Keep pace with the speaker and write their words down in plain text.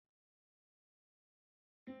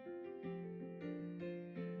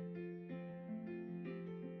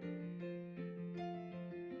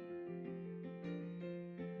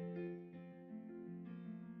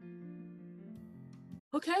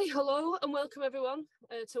Okay, hello and welcome everyone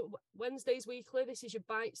to Wednesday's Weekly. This is your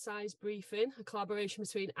bite-sized briefing, a collaboration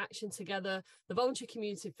between Action Together, the voluntary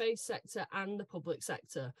community faith sector and the public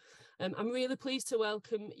sector. I'm really pleased to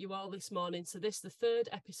welcome you all this morning to the third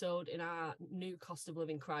episode in our new cost of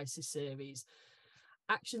living crisis series.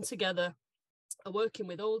 Action Together are working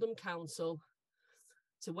with Oldham Council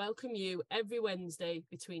to welcome you every Wednesday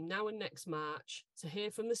between now and next March to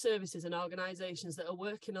hear from the services and organisations that are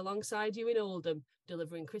working alongside you in Oldham,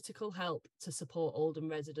 delivering critical help to support Oldham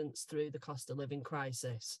residents through the cost of living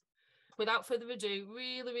crisis. Without further ado,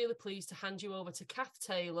 really pleased to hand you over to Cath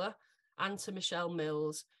Taylor and to Michelle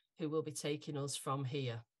Mills, who will be taking us from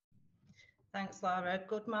here. Thanks, Laura.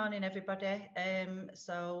 Good morning, everybody.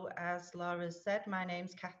 So as Laura said, my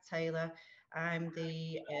name's Cath Taylor. I'm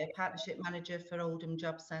the Partnership Manager for Oldham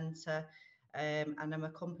Job Centre, and I'm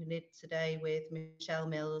accompanied today with Michelle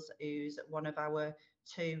Mills, who's one of our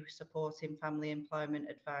two supporting family employment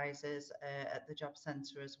advisors at the Job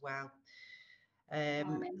Centre as well.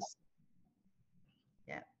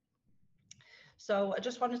 So I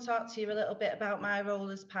just want to talk to you a little bit about my role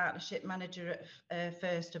as Partnership Manager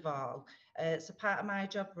first of all. So part of my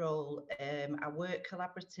job role, I work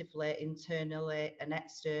collaboratively internally and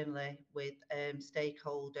externally with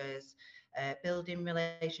stakeholders, building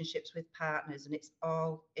relationships with partners, and it's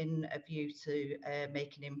all in a view to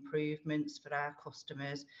making improvements for our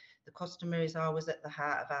customers. The customer is always at the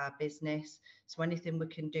heart of our business, so anything we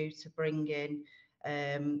can do to bring in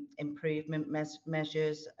improvement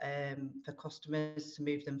measures for customers to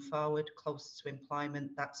move them forward closer to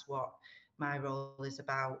employment, that's what my role is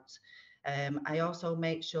about. I also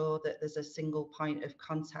make sure that there's a single point of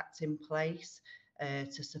contact in place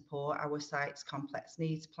to support our site's complex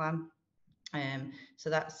needs plan.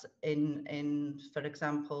 So that's for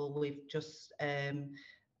example, we've just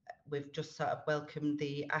sort of welcomed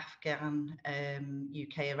the Afghan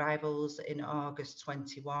UK arrivals in August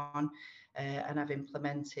 21, and I've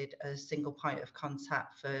implemented a single point of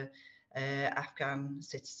contact for Afghan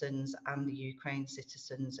citizens and the Ukraine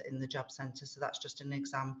citizens in the job centre. So that's just an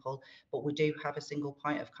example, but we do have a single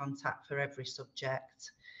point of contact for every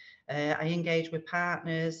subject. I engage with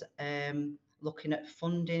partners, looking at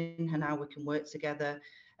funding and how we can work together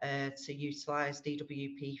to utilise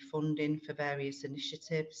DWP funding for various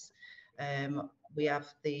initiatives. We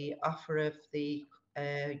have the offer of the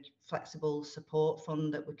flexible support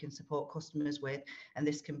fund that we can support customers with, and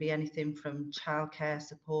this can be anything from childcare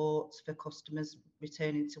support for customers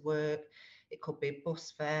returning to work. It could be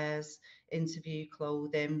bus fares, interview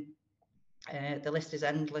clothing. The list is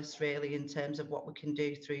endless really in terms of what we can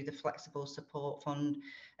do through the flexible support fund,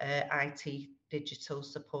 IT digital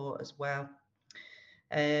support as well.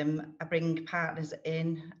 I bring partners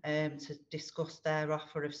in to discuss their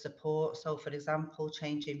offer of support. So for example,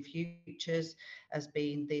 Changing Futures has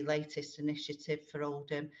been the latest initiative for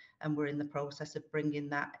Oldham, and we're in the process of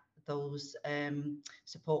bringing those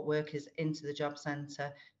support workers into the job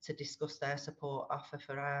centre to discuss their support offer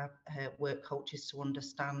for our work coaches to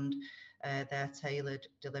understand their tailored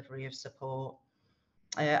delivery of support.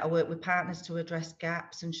 I work with partners to address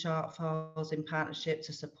gaps and shortfalls in partnership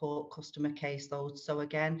to support customer caseloads. So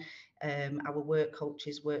again, our work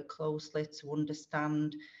coaches work closely to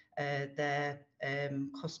understand their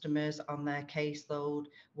customers on their caseload,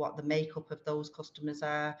 what the makeup of those customers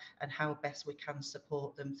are, and how best we can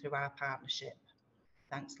support them through our partnership.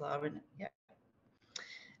 Thanks, Lauren.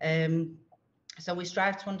 Yeah. So we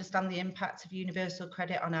strive to understand the impact of universal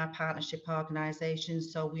credit on our partnership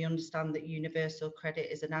organisations. So we understand that universal credit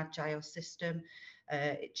is an agile system.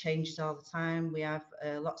 It changes all the time. We have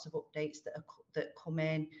lots of updates that come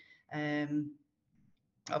in.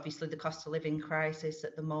 Obviously, the cost of living crisis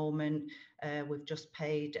at the moment, we've just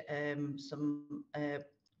paid some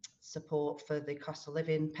support for the cost of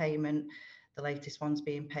living payment. The latest one's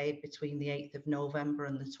being paid between the 8th of November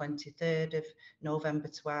and the 23rd of November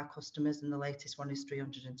to our customers, and the latest one is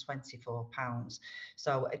 £324.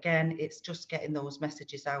 So again, it's just getting those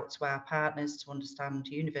messages out to our partners to understand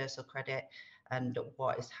universal credit and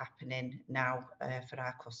what is happening now for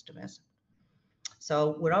our customers.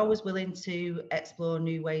 So we're always willing to explore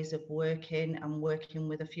new ways of working. I'm working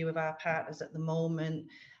with a few of our partners at the moment.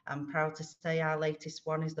 I'm proud to say our latest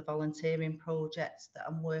one is the volunteering project that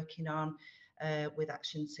I'm working on with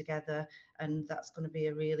Action Together, and that's going to be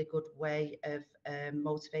a really good way of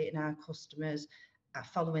motivating our customers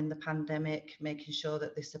following the pandemic, making sure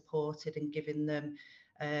that they're supported and giving them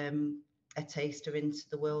a taster into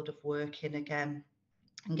the world of working again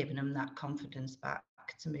and giving them that confidence back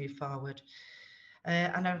to move forward.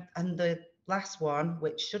 And the last one,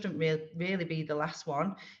 which shouldn't really be the last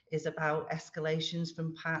one, is about escalations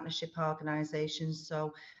from partnership organisations.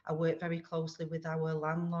 So I work very closely with our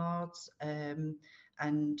landlords,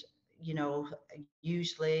 and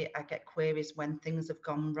usually I get queries when things have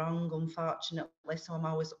gone wrong, unfortunately. So I'm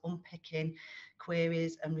always unpicking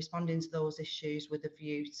queries and responding to those issues with a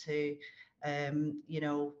view to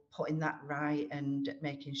putting that right and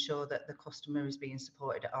making sure that the customer is being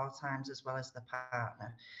supported at all times, as well as the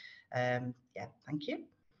partner. Yeah, thank you.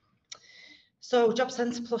 So Job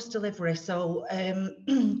Centre Plus delivery. So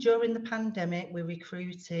during the pandemic, we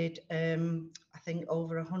recruited, I think,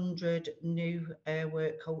 over 100 new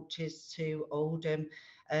work coaches to Oldham.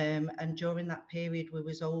 And during that period, we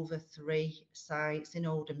was over 3 sites in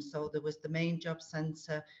Oldham. So there was the main job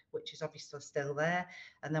centre, which is obviously still there.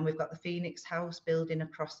 And then we've got the Phoenix House building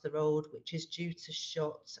across the road, which is due to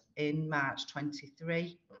shut in March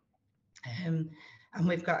 23. And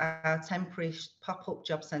we've got our temporary pop-up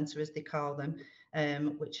job centre, as they call them,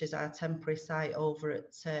 which is our temporary site over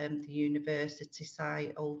at the university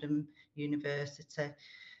site, Oldham University.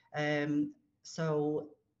 So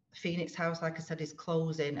Phoenix House, like I said, is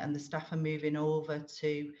closing, and the staff are moving over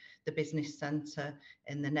to the business centre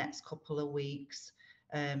in the next couple of weeks.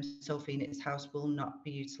 So Phoenix House will not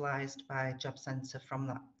be utilised by Job Centre from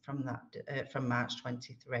March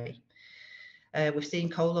 23. We've seen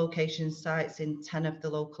co-location sites in 10 of the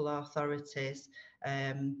local authorities,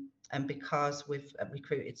 and because we've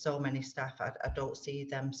recruited so many staff, I don't see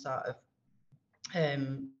them sort of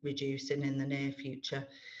reducing in the near future.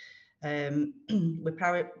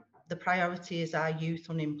 The priority is our youth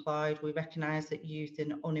unemployed. We recognise that youth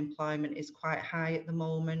in unemployment is quite high at the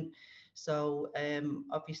moment. So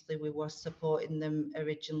obviously we were supporting them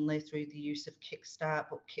originally through the use of Kickstart,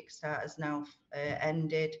 but Kickstart has now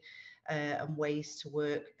ended. And Ways to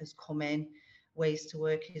Work has come in. Ways to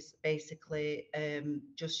Work is basically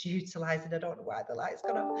just utilising, I don't know why the light's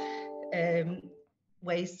gone off.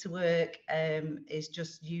 Ways to Work is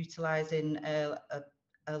just utilising a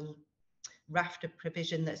raft of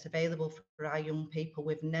provision that's available for our young people.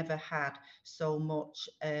 We've never had so much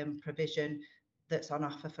provision that's on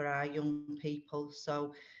offer for our young people.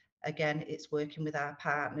 So again, it's working with our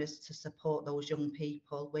partners to support those young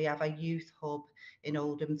people. We have a youth hub in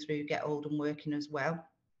Oldham through Get Oldham Working as well.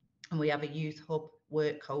 And we have a youth hub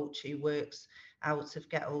work coach who works out of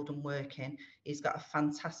Get Oldham Working. He's got a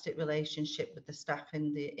fantastic relationship with the staff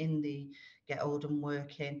in the Get Oldham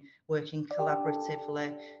Working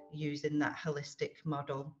collaboratively using that holistic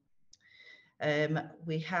model.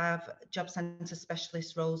 We have job centre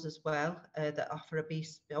specialist roles as well that offer a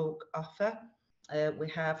bespoke offer. We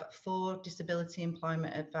have 4 disability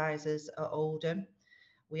employment advisors at Oldham.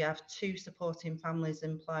 We have 2 supporting families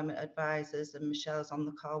employment advisors, and Michelle's on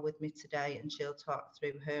the call with me today and she'll talk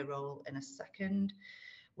through her role in a second.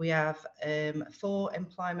 We have 4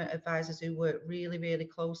 employment advisors who work really, really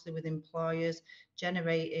closely with employers,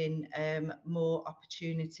 generating more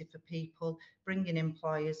opportunity for people, bringing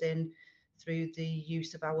employers in through the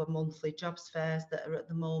use of our monthly jobs fairs that are at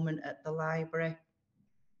the moment at the library.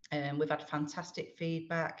 We've had fantastic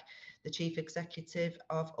feedback. The Chief Executive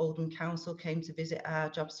of Oldham Council came to visit our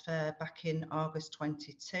jobs fair back in August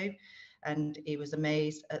 22, and he was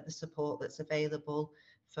amazed at the support that's available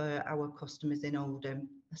for our customers in Oldham.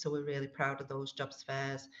 So we're really proud of those jobs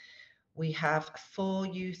fairs. We have 4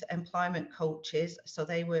 youth employment coaches, so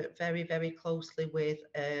they work very, very closely with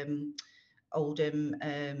Oldham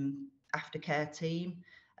aftercare team.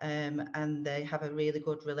 And they have a really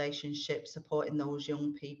good relationship supporting those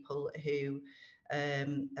young people who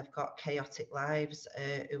have got chaotic lives,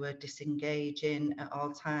 who are disengaging at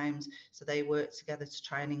all times. So they work together to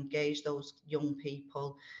try and engage those young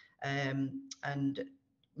people and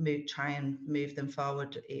try and move them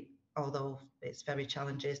forward. Although it's very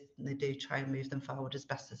challenging, they do try and move them forward as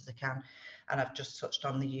best as they can. And I've just touched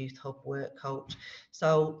on the Youth Hub work coach.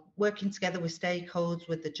 So working together with stakeholders,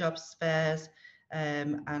 with the jobs fairs,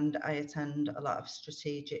 and I attend a lot of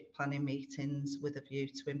strategic planning meetings with a view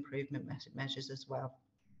to improvement measures as well.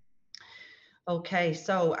 Okay,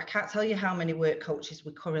 so I can't tell you how many work coaches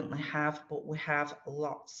we currently have, but we have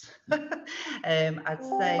lots. I'd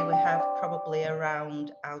say we have probably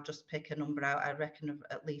around, I'll just pick a number out, I reckon of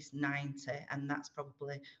at least 90, and that's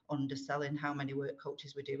probably underselling how many work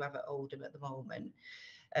coaches we do have at Oldham at the moment.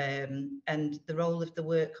 And the role of the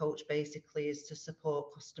work coach basically is to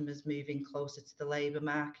support customers moving closer to the labour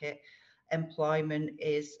market. Employment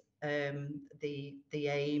is the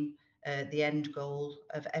aim, the end goal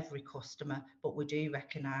of every customer, but we do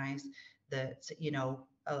recognise that, you know,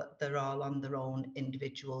 they're all on their own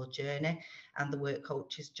individual journey, and the work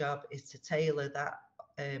coach's job is to tailor that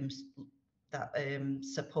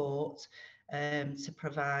support to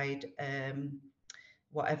provide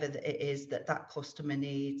whatever it is that customer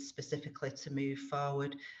needs specifically to move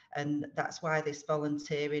forward. And that's why this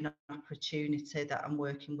volunteering opportunity that I'm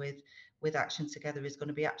working with Action Together is going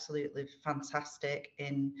to be absolutely fantastic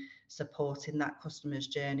in supporting that customer's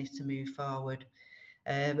journey to move forward.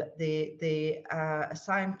 They are a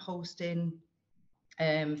signposting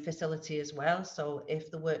facility as well. So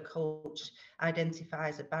if the work coach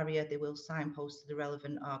identifies a barrier, they will signpost to the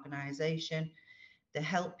relevant organisation. They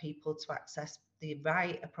help people to access the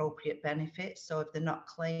right appropriate benefits. So if they're not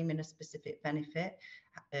claiming a specific benefit,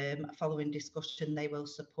 following discussion, they will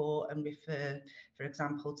support and refer, for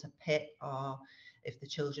example, to PIT, or if the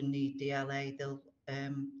children need DLA,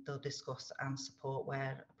 they'll discuss and support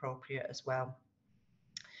where appropriate as well.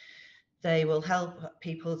 They will help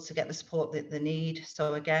people to get the support that they need.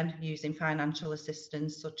 So again, using financial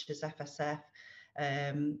assistance such as FSF,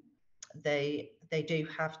 they do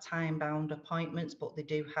have time-bound appointments, but they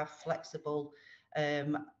do have flexible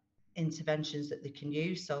interventions that they can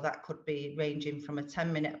use. So that could be ranging from a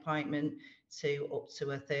 10-minute appointment to up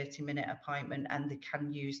to a 30-minute appointment, and they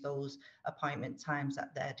can use those appointment times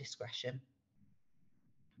at their discretion.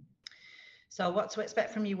 So what to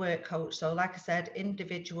expect from your work coach? So like I said,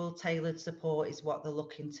 individual tailored support is what they're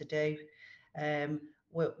looking to do.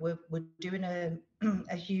 We're doing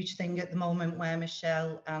a huge thing at the moment where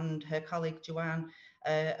Michelle and her colleague Joanne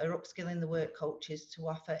are upskilling the work coaches to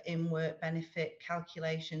offer in-work benefit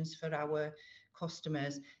calculations for our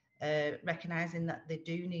customers, recognising that they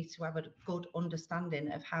do need to have a good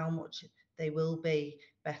understanding of how much they will be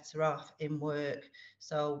better off in work.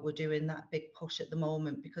 So we're doing that big push at the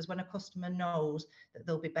moment, because when a customer knows that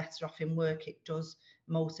they'll be better off in work, it does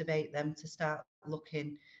motivate them to start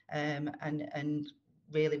looking and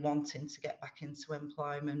really wanting to get back into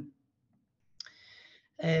employment.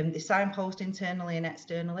 They signpost internally and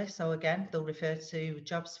externally. So again, they'll refer to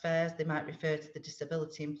jobs fairs. They might refer to the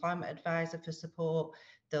Disability Employment Advisor for support.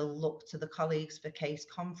 They'll look to the colleagues for case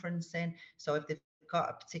conferencing. So if they've got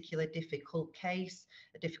a particular difficult case,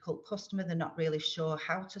 a difficult customer, they're not really sure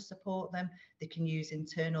how to support them, they can use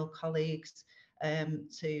internal colleagues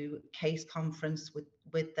to case conference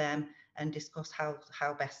with them and discuss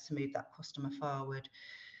how best to move that customer forward.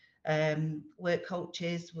 Work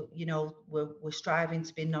coaches, you know, we're striving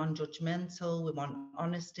to be non-judgmental. We want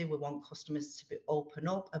honesty. We want customers to open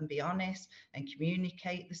up and be honest and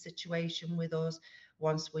communicate the situation with us.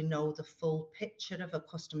 Once we know the full picture of a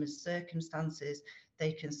customer's circumstances,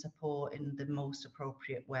 they can support in the most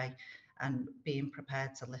appropriate way, and being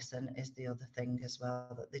prepared to listen is the other thing as well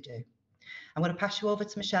that they do. I'm going to pass you over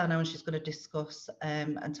to Michelle now, and she's going to discuss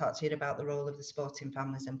and talk to you about the role of the Supporting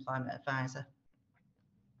Families Employment Advisor.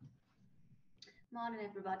 Morning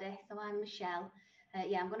everybody, so I'm Michelle.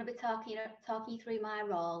 I'm going to be talking you through my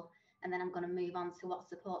role, and then I'm going to move on to what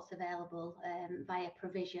support's available via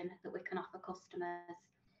provision that we can offer customers.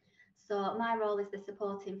 So my role is the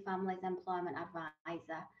Supporting Families Employment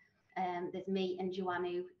Advisor. There's me and Joanne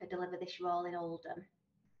who deliver this role in Oldham,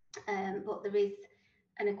 but there is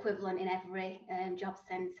an equivalent in every job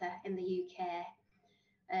centre in the UK.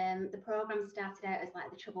 The programme started out as like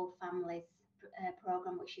the Troubled Families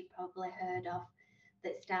programme, which you've probably heard of,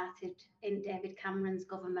 that started in David Cameron's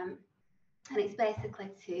government, and it's basically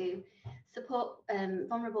to support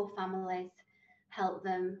vulnerable families, help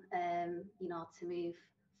them to move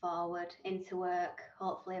forward into work,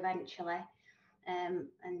 hopefully eventually,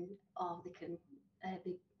 or they can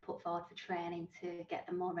be put forward for training to get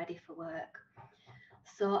them more ready for work.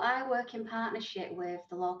 So I work in partnership with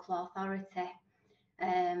the local authority,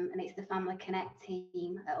 and it's the Family Connect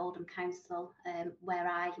team at Oldham Council, where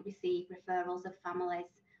I receive referrals of families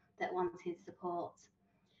that wanted support.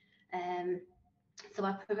 So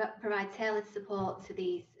I provide tailored support to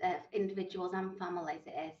these individuals and families,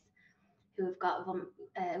 it is, who have got who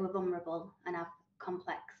are vulnerable and have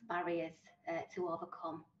complex barriers to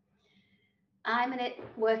overcome. I'm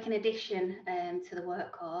work in addition to the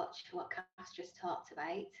work coach, what Cath just talked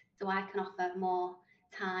about, so I can offer more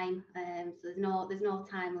time. So there's no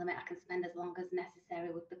time limit. I can spend as long as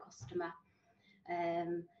necessary with the customer,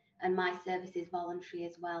 and my service is voluntary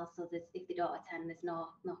as well. So if they don't attend, there's no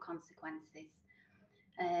consequences.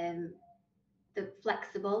 They're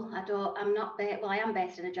flexible. I am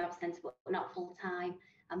based in a job centre, but not full time.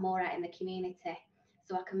 I'm more out in the community,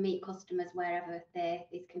 so I can meet customers wherever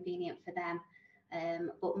is convenient for them.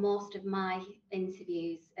 But most of my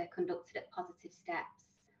interviews are conducted at Positive Steps.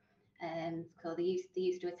 So they're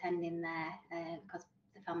used to attending there because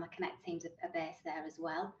the Family Connect teams are based there as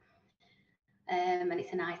well. and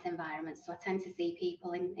it's a nice environment. So I tend to see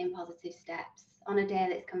people in positive steps on a day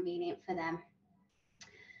that's convenient for them.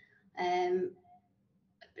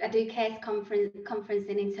 I do case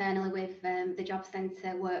conferencing internally with the job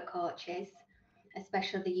centre work coaches,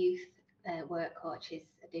 especially the youth work coaches.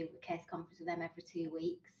 I do a case conference with them every 2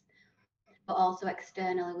 weeks, but also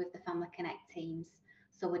externally with the Family Connect teams.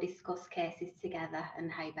 So we discuss cases together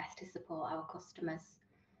and how best to support our customers.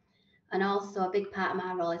 And also a big part of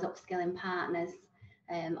my role is upskilling partners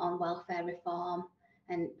on welfare reform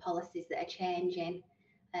and policies that are changing.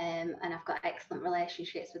 And I've got excellent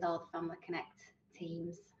relationships with all the Family Connect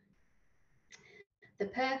teams. The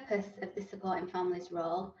purpose of the Supporting Families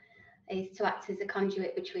role is to act as a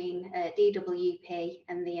conduit between DWP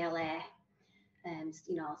and the LA.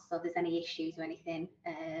 You know, so if there's any issues or anything,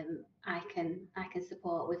 I can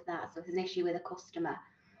support with that. So if there's an issue with a customer,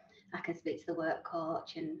 I can speak to the work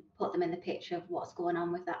coach and put them in the picture of what's going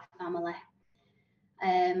on with that family.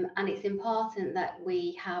 And it's important that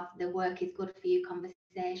we have the work is good for you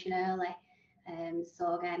conversation early.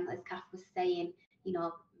 So again, as Cath was saying, you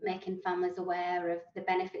know, making families aware of the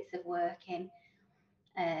benefits of working,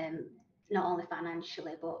 not only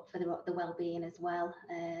financially but for the well-being as well.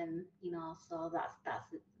 You know, so that's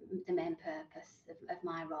the main purpose of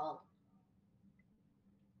my role.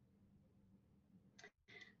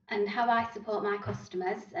 And how I support my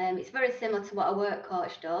customers, it's very similar to what a work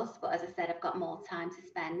coach does, but as I said, I've got more time to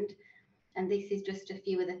spend, and this is just a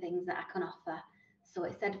few of the things that I can offer. So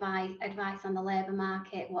it's advice on the labour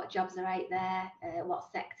market, what jobs are out there,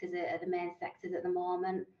 what sectors are the main sectors at the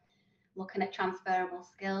moment, looking at transferable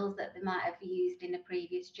skills that they might have used in a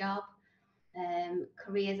previous job,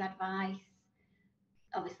 careers advice,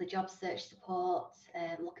 obviously job search support,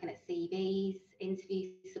 looking at CVs,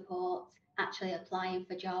 interview support, actually applying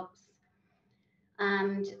for jobs.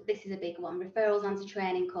 And this is a big one, referrals onto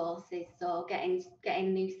training courses, so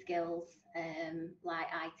getting new skills like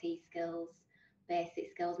IT skills, basic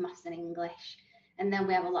skills, maths and English. And then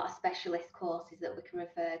we have a lot of specialist courses that we can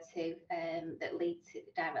refer to that lead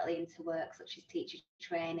directly into work, such as teacher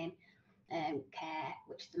training, care,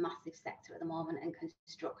 which is a massive sector at the moment, and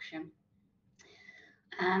construction.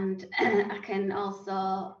 And I can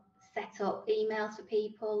also set up emails for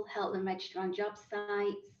people, help them register on job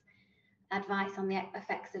sites, advice on the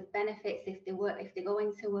effects of benefits if they go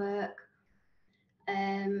into work,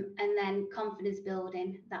 and then confidence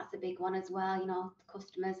building. That's a big one as well. You know,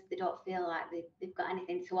 customers, they don't feel like they've got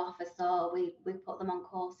anything to offer, so we put them on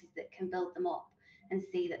courses that can build them up and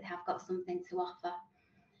see that they have got something to offer.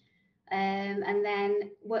 And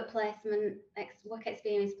then work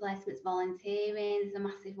experience placements, volunteering is a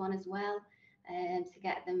massive one as well, to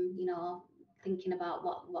get them, you know, thinking about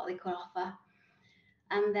what they could offer.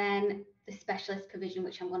 And then the specialist provision,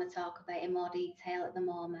 which I'm going to talk about in more detail at the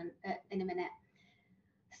moment, in a minute.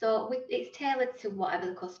 So it's tailored to whatever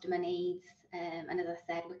the customer needs, and as I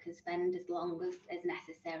said, we can spend as long as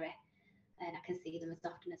necessary, and I can see them as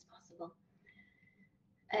often as possible.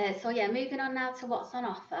 So yeah, moving on now to what's on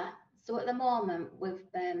offer. So at the moment, we've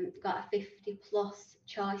got a 50 plus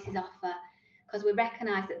choices offer, because we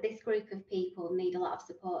recognise that this group of people need a lot of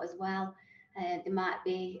support as well. They might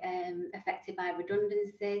be affected by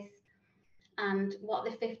redundancies, and what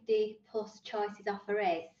the 50 plus choices offer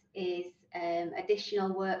is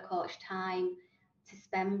additional work coach time to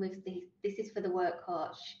spend with this is for the work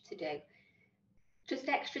coach to do, just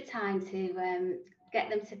extra time to get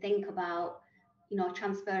them to think about, you know,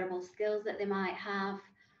 transferable skills that they might have,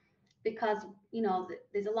 because, you know,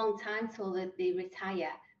 there's a long time till they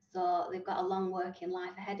retire, so they've got a long working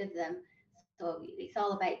life ahead of them. So it's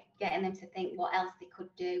all about getting them to think what else they could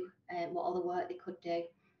do and what other work they could do.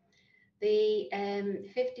 The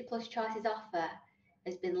 50 plus choices offer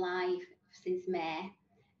has been live since May,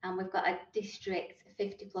 and we've got a district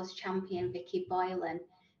 50 plus champion, Vicky Boylan,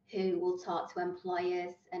 who will talk to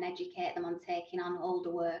employers and educate them on taking on older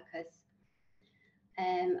workers.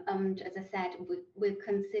 And as I said,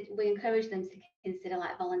 we encourage them to consider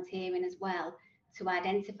like volunteering as well, to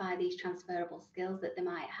identify these transferable skills that they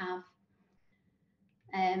might have.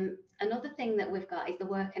 Another thing that we've got is the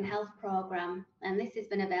Work and Health Programme, and this has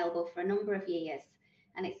been available for a number of years,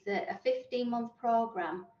 and it's a 15-month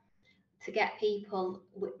programme to get people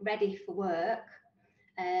ready for work,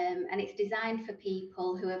 and it's designed for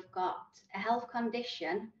people who have got a health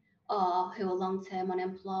condition or who are long-term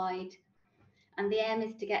unemployed. And the aim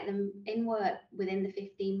is to get them in work within the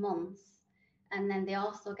 15 months, and then they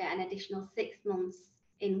also get an additional 6 months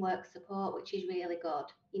in work support, which is really good,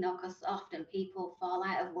 you know, because often people fall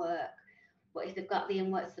out of work, but if they've got the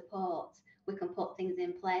in-work support, we can put things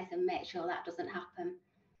in place and make sure that doesn't happen.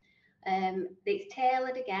 It's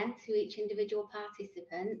tailored again to each individual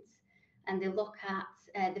participant, and they look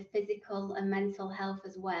at the physical and mental health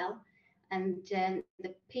as well. And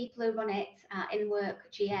the people who run it are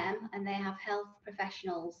in-work GM, and they have health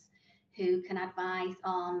professionals who can advise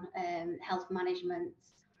on health management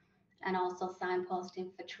and also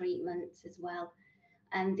signposting for treatment as well.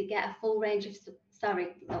 And they get a full range of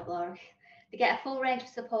they get a full range of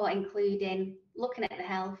support, including looking at the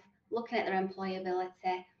health, looking at their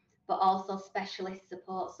employability, but also specialist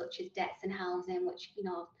support such as debts and housing, which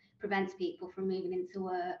prevents people from moving into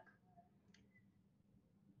work.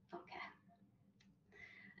 Okay.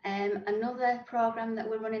 Another program that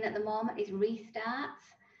we're running at the moment is Restart,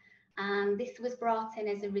 and this was brought in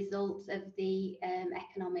as a result of the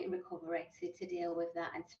economic recovery to deal with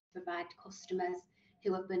that and to provide customers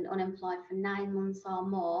who have been unemployed for 9 months or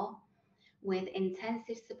more with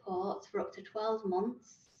intensive support for up to 12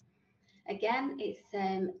 months. Again, it's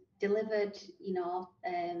delivered,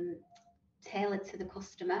 tailored to the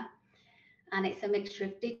customer, and it's a mixture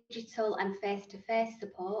of digital and face-to-face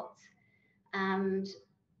support. And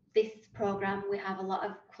this program, we have a lot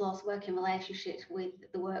of close working relationships with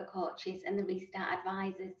the work coaches and the Restart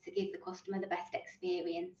advisors to give the customer the best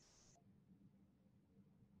experience.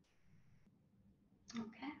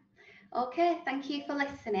 Okay, thank you for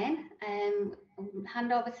listening. I'll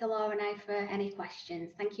hand over to Laura now for any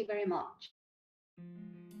questions. Thank you very much.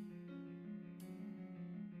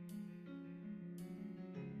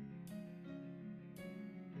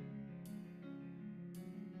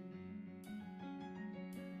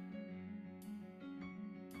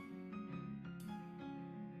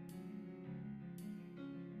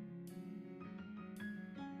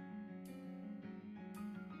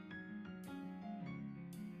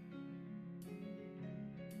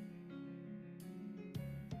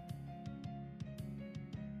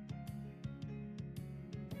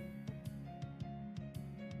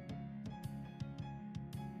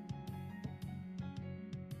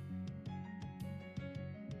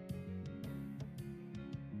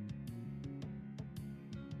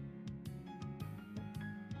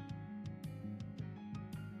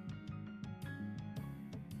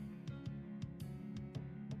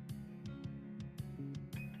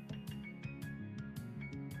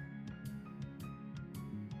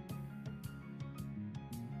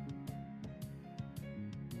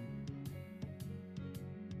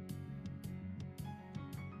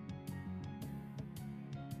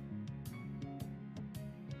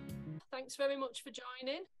 Thanks very much for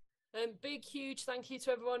joining. Big, huge thank you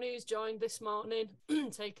to everyone who's joined this morning,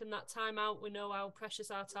 taken that time out. We know how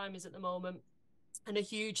precious our time is at the moment. And a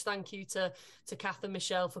huge thank you to Cath and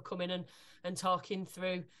Michelle for coming and talking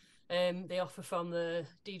through the offer from the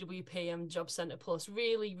DWP and Job Centre Plus.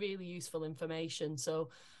 Really, really useful information. So,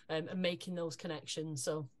 and making those connections.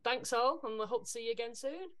 So thanks all, and we hope to see you again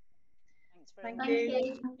soon. Thank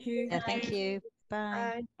you. Thank you. Yeah, thank you.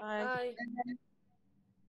 Bye. Bye. Bye.